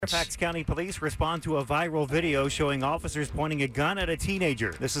Fairfax County Police respond to a viral video showing officers pointing a gun at a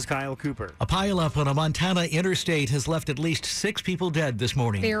teenager. This is Kyle Cooper. A pileup on a Montana interstate has left at least 6 people dead this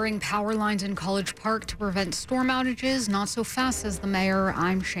morning. Burying power lines in College Park to prevent storm outages. Not so fast, says the mayor.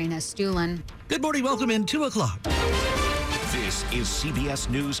 I'm Shayna Stulen. Good morning. Welcome in 2 o'clock. This is CBS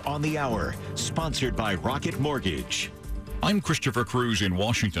News on the Hour, sponsored by Rocket Mortgage. I'm Christopher Cruz in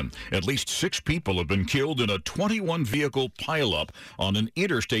Washington. At least 6 people have been killed in a 21-vehicle pileup on an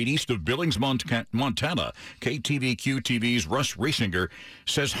interstate east of Billings, Montana. KTVQ-TV's Russ Rasinger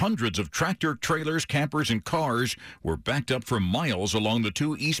says hundreds of tractor trailers, campers, and cars were backed up for miles along the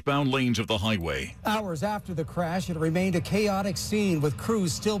 2 eastbound lanes of the highway. Hours after the crash, it remained a chaotic scene with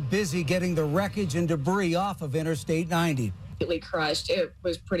crews still busy getting the wreckage and debris off of Interstate 90. Completely crushed. It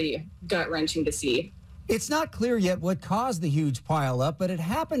was pretty gut-wrenching to see. It's not clear yet what caused the huge pileup, but it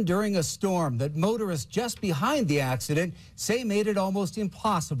happened during a storm that motorists just behind the accident say made it almost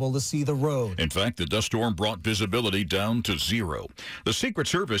impossible to see the road. In fact, the dust storm brought visibility down to 0. The Secret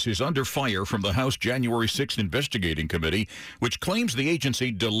Service is under fire from the House January 6th investigating committee, which claims the agency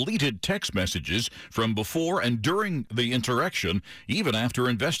deleted text messages from before and during the interaction, even after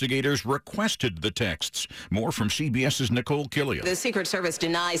investigators requested the texts. More from CBS's Nicole Killian. The Secret Service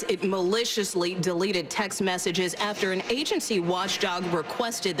denies it maliciously deleted text messages after an agency watchdog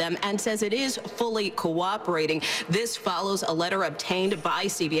requested them and says it is fully cooperating. This follows a letter obtained by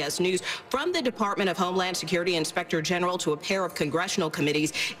CBS News from the Department of Homeland Security Inspector General to a pair of congressional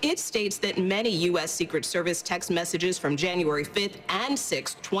committees. It states that many U.S. Secret Service text messages from January 5th and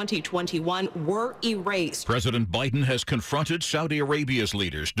 6th, 2021 were erased. President Biden has confronted Saudi Arabia's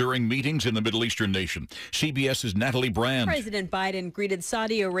leaders during meetings in the Middle Eastern nation. CBS's Natalie Brand. President Biden greeted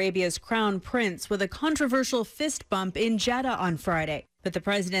Saudi Arabia's crown prince with a controversial fist bump in Jeddah on Friday. But the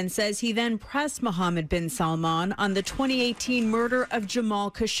president says he then pressed Mohammed bin Salman on the 2018 murder of Jamal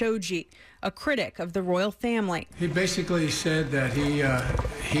Khashoggi, a critic of the royal family. He basically said that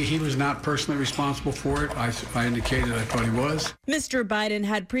he was not personally responsible for it. I indicated I thought he was. Mr. Biden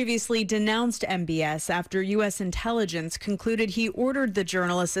had previously denounced MBS after U.S. intelligence concluded he ordered the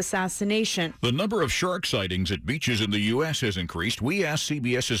journalist's assassination. The number of shark sightings at beaches in the U.S. has increased. We asked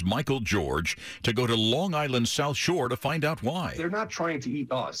CBS's Michael George to go to Long Island South Shore to find out why. They're not trying to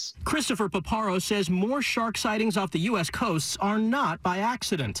eat us. Christopher Paparo says more shark sightings off the U.S. coasts are not by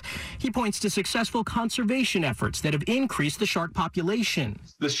accident. He points to successful conservation efforts that have increased the shark population.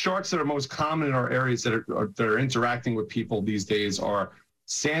 The sharks that are most common in our areas that are interacting with people these days are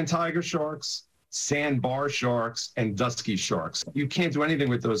sand tiger sharks, sandbar sharks, and dusky sharks. You can't do anything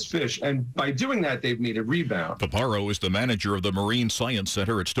with those fish, and by doing that, they've made a rebound. Paparo is the manager of the Marine Science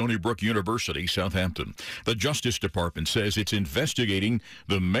Center at Stony Brook University, Southampton. The Justice Department says it's investigating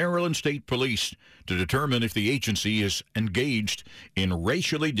the Maryland State Police to determine if the agency is engaged in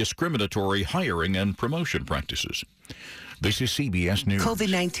racially discriminatory hiring and promotion practices. This is CBS News.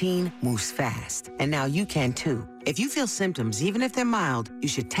 COVID-19 moves fast, and now you can too. If you feel symptoms, even if they're mild, you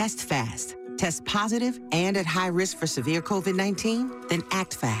should test fast. Test positive and at high risk for severe COVID-19? Then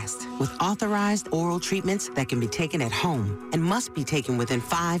act fast with authorized oral treatments that can be taken at home and must be taken within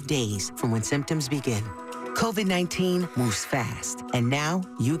 5 days from when symptoms begin. COVID-19 moves fast, and now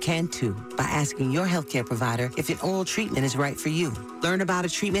you can too by asking your healthcare provider if an oral treatment is right for you. Learn about a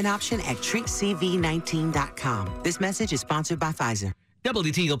treatment option at treatcv19.com. This message is sponsored by Pfizer.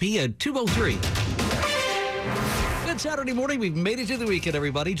 WTOP at 2:03. Good Saturday morning. We've made it to the weekend,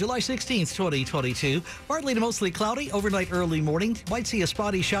 everybody. July 16th, 2022. Partly to mostly cloudy. Overnight, early morning. Might see a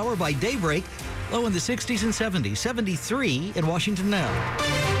spotty shower by daybreak. Low in the 60s and 70s. 73 in Washington now.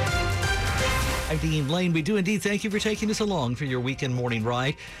 I'm Dean Lane. We do indeed thank you for taking us along for your weekend morning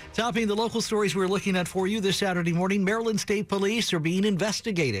ride. Topping the local stories we're looking at for you this Saturday morning, Maryland State Police are being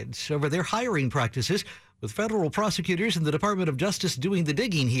investigated over their hiring practices, with federal prosecutors and the Department of Justice doing the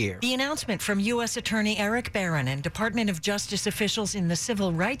digging here. The announcement from U.S. Attorney Eric Barron and Department of Justice officials in the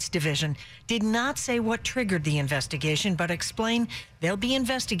Civil Rights Division did not say what triggered the investigation, but explain they'll be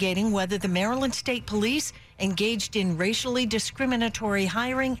investigating whether the Maryland State Police engaged in racially discriminatory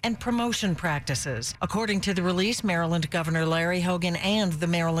hiring and promotion practices. According to the release, Maryland Governor Larry Hogan and the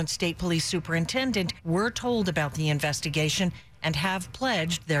Maryland State Police Superintendent were told about the investigation and have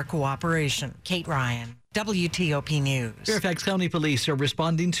pledged their cooperation. Kate Ryan, WTOP News. Fairfax County Police are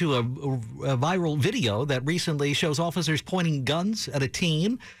responding to a viral video that recently shows officers pointing guns at a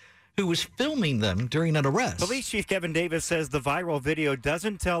teen who was filming them during an arrest. Police Chief Kevin Davis says the viral video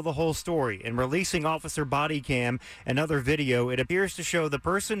doesn't tell the whole story. In releasing officer body cam and other video, it appears to show the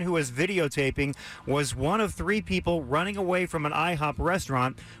person who was videotaping was one of 3 people running away from an IHOP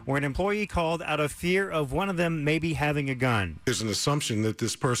restaurant where an employee called out of fear of one of them maybe having a gun. There's an assumption that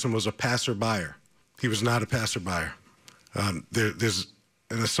this person was a passerby. He was not a passerby. There's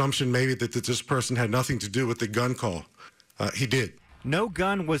an assumption maybe that this person had nothing to do with the gun call. He did. No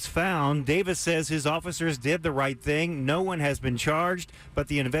gun was found. Davis says his officers did the right thing. No one has been charged, but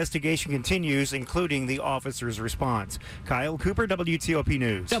the investigation continues, including the officer's response. Kyle Cooper, WTOP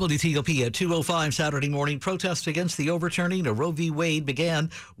News. WTOP at 2:05 Saturday morning. Protests against the overturning of Roe v. Wade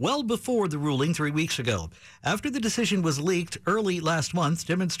began well before the ruling 3 weeks ago. After the decision was leaked early last month,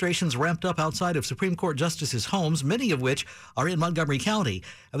 demonstrations ramped up outside of Supreme Court justices' homes, many of which are in Montgomery County.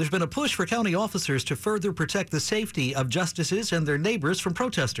 And there's been a push for county officers to further protect the safety of justices and their neighbors from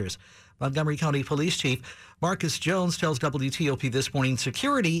protesters. Montgomery County Police Chief Marcus Jones tells WTOP this morning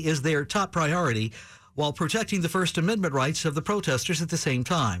security is their top priority while protecting the First Amendment rights of the protesters at the same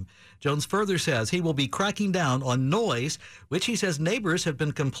time. Jones further says he will be cracking down on noise, which he says neighbors have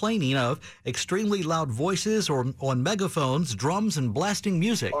been complaining of, extremely loud voices or on megaphones, drums, and blasting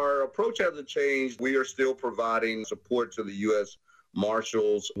music. Our approach hasn't changed. We are still providing support to the U.S.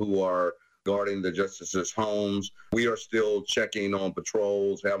 Marshals who are guarding the justices' homes. We are still checking on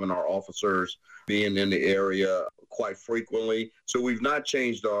patrols, having our officers being in the area quite frequently. So we've not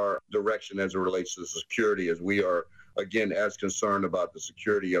changed our direction as it relates to security, as we are, again, as concerned about the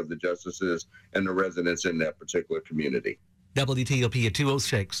security of the justices and the residents in that particular community. WTOP at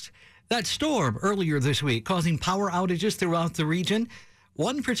 2:06. That storm earlier this week causing power outages throughout the region.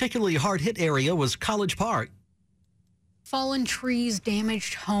 One particularly hard-hit area was College Park. Fallen trees,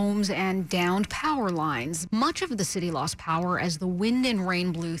 damaged homes, and downed power lines. Much of the city lost power as the wind and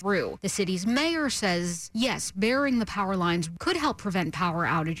rain blew through. The city's mayor says, yes, burying the power lines could help prevent power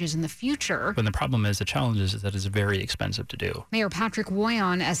outages in the future. But the problem is, the challenge is that it's very expensive to do. Mayor Patrick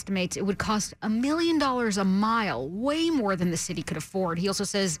Woyan estimates it would cost $1 million a mile, way more than the city could afford. He also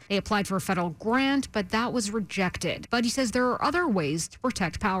says they applied for a federal grant, but that was rejected. But he says there are other ways to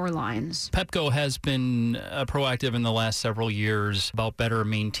protect power lines. Pepco has been proactive in the last several years about better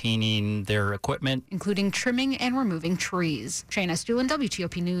maintaining their equipment, including trimming and removing trees. Shayna Stulen,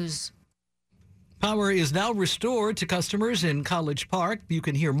 WTOP News. Power is now restored to customers in College Park. You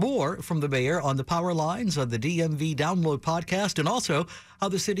can hear more from the mayor on the power lines on the DMV Download podcast, and also how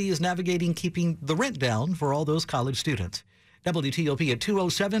the city is navigating keeping the rent down for all those college students. WTOP at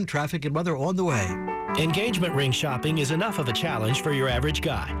 2:07, traffic and weather on the way. Engagement ring shopping is enough of a challenge for your average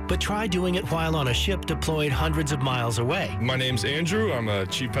guy, but try doing it while on a ship deployed hundreds of miles away. My name's Andrew. I'm a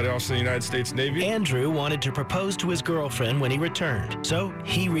Chief Petty Officer in the United States Navy. Andrew wanted to propose to his girlfriend when he returned, so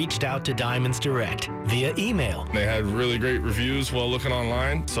he reached out to Diamonds Direct via email. They had really great reviews while looking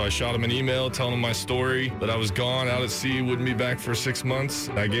online, so I shot him an email telling him my story, that I was gone out at sea, wouldn't be back for 6 months.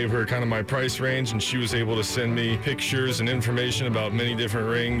 I gave her kind of my price range, and she was able to send me pictures and information about many different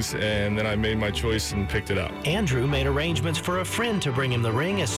rings, and then I made my choice and picked it up. Andrew made arrangements for a friend to bring him the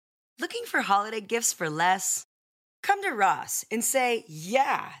ring. Looking for holiday gifts for less? Come to Ross and say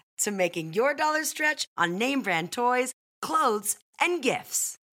yeah to making your dollar stretch on name brand toys, clothes, and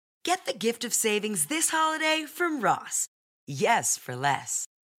gifts. Get the gift of savings this holiday from Ross. Yes, for less.